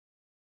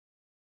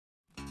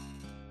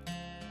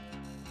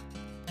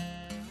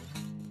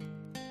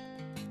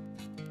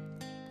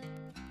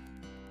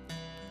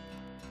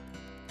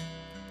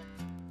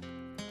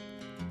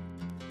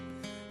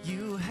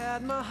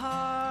had my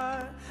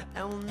heart,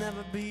 and we'll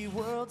never be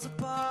worlds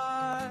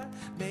apart.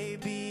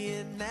 Maybe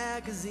in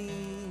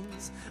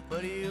magazines,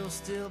 but you'll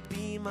still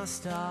be my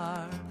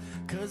star.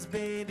 'Cause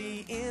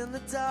baby, in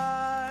the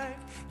dark,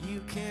 you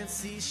can't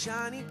see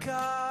shiny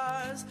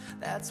cars.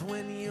 That's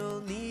when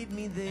you'll need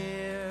me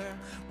there.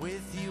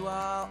 With you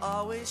I'll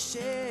always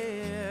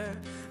share.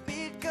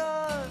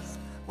 Because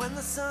when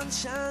the sun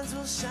shines,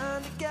 we'll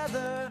shine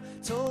together.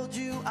 Told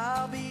you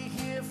I'll be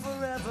here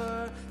forever.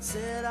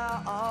 Said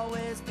I'll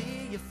always be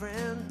your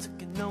friend.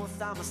 Took an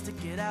oath I'ma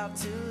stick it out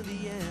to the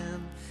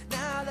end.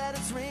 Now that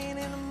it's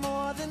raining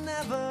more than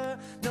ever,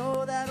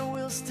 know that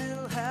we'll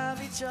still have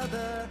each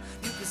other.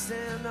 You can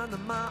stand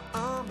under my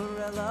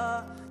umbrella.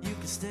 You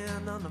can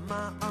stand under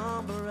my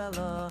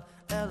umbrella.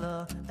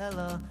 Ella,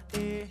 Ella,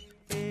 eh,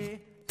 eh,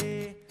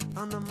 eh.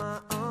 Under my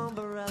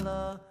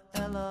umbrella.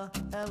 Ella,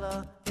 Ella,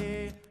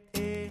 eh,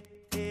 eh,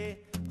 eh.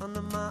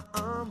 Under my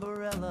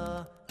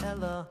umbrella.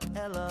 Ella,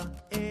 Ella,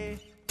 eh,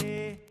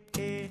 eh,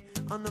 eh.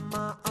 Under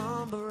my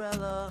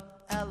umbrella.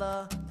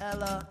 Ella,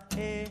 Ella,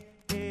 eh,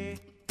 eh,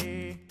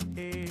 eh,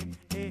 eh,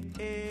 eh,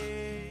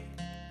 eh.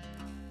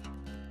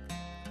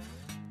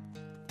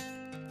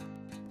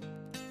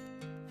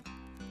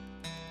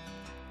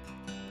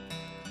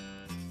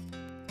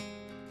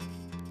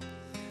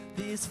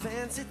 These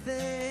fancy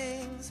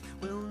things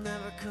will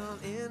never come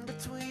in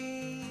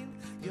between.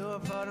 You're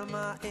part of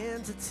my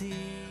entity,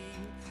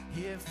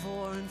 here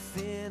for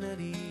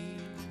infinity.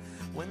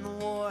 When the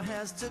war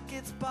has took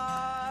its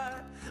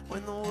part,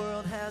 when the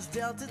world has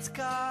dealt its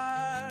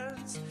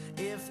cards,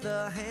 if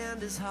the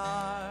hand is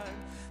hard,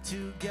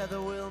 together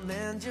we'll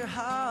mend your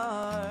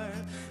heart.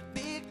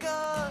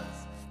 Because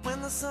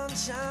when the sun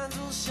shines,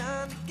 we'll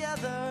shine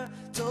together.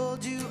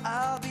 Told you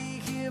I'll be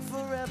here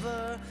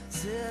forever.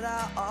 Said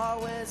I'll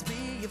always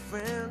be your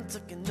friend.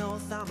 Took an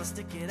oath I'ma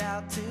stick it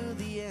out to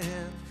the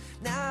end.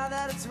 Now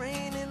that it's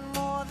raining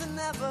more than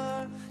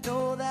ever,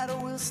 know that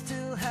we'll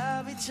still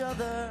have each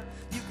other.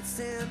 You can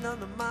stand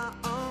under my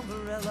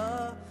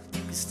umbrella.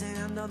 You can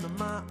stand under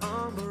my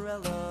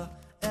umbrella.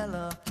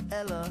 Ella,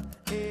 Ella,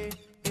 eh,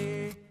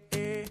 eh,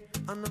 eh.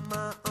 Under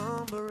my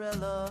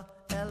umbrella.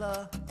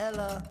 Ella,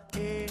 Ella,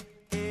 eh,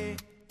 eh,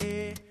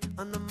 eh.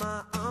 Under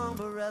my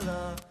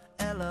umbrella.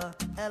 Ella,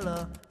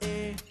 Ella,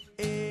 eh,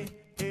 eh,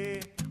 eh.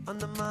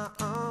 Under my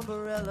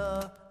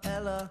umbrella.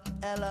 Ella,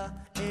 Ella,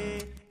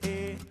 eh,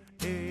 eh,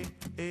 eh,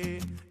 eh,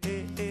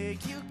 eh, eh.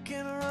 You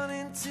can run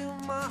into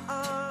my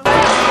arms.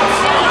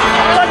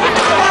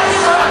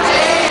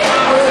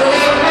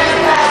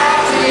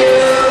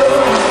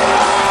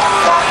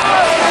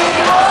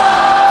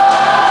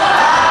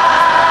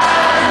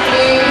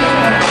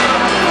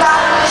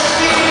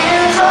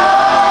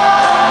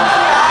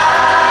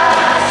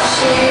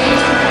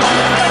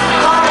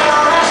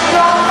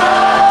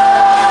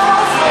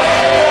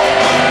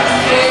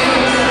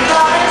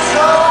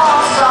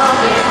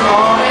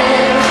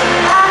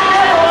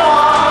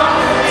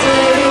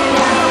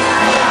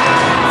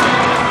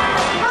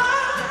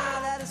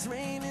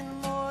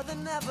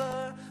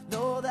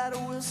 Know that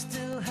we'll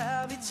still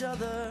have each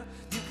other.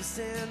 You can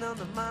stand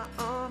under my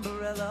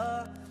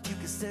umbrella. You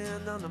can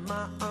stand under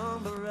my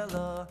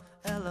umbrella.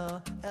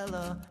 Ella,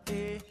 Ella,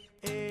 eh,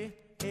 eh,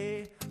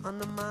 eh.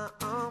 Under my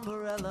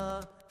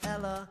umbrella.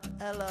 Ella,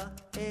 Ella,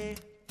 eh,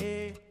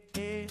 eh,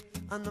 eh.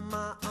 Under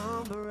my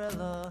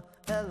umbrella.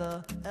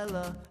 Ella,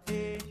 Ella,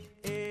 eh,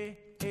 eh,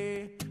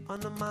 eh.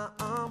 Under my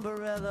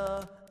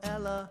umbrella.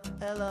 Ella,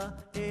 Ella,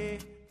 eh,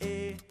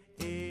 eh,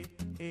 eh,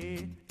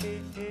 eh, eh.